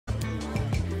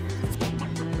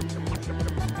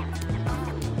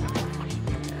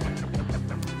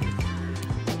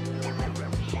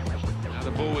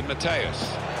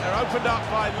Mateus. They're opened up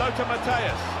by Lothar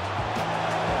Matthäus.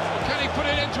 Can he put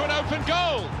it into an open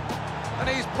goal? And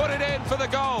he's put it in for the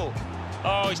goal.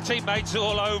 Oh, his teammates are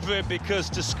all over him, because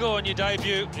to score on your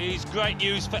debut is great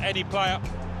news for any player.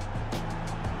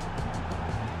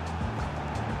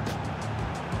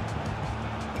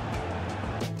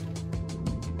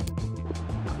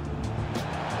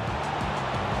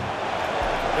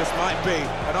 This might be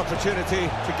an opportunity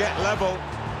to get level.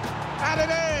 And it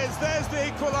is! There's the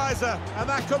equaliser. And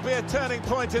that could be a turning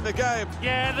point in the game.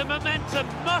 Yeah, the momentum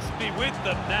must be with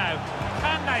them now.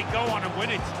 Can they go on and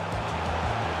win it?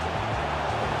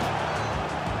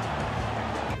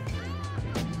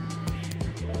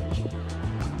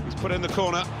 He's put in the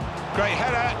corner. Great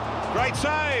header. Great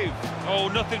save. Oh,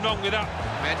 nothing wrong with that.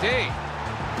 Mendy.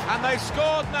 And they've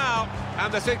scored now.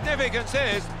 And the significance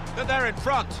is that they're in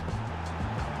front.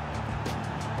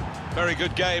 Very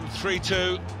good game,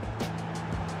 3-2.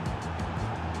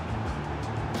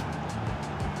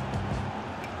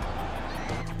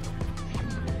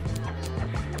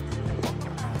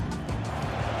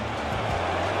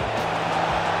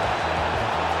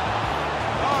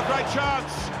 Oh, great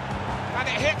chance. And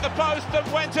it hit the post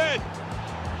and went in.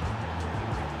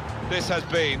 This has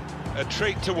been a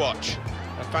treat to watch.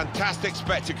 A fantastic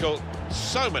spectacle,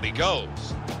 so many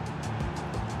goals.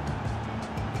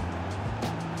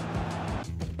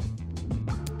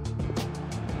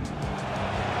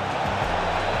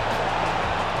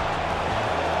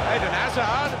 Eden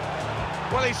Hazard.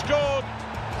 Well, he scored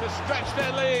to stretch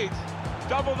their lead,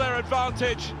 double their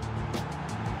advantage.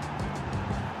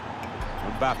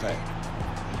 Mbappe.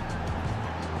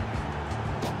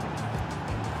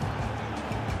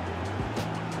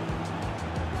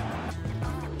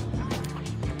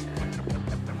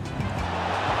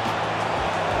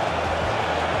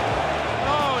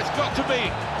 Oh, it's got to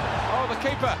be. Oh, the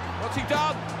keeper. What's he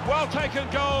done? Well taken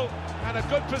goal. And a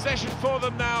good possession for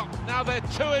them now. Now they're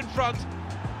two in front.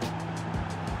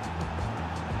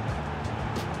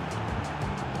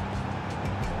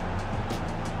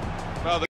 Well,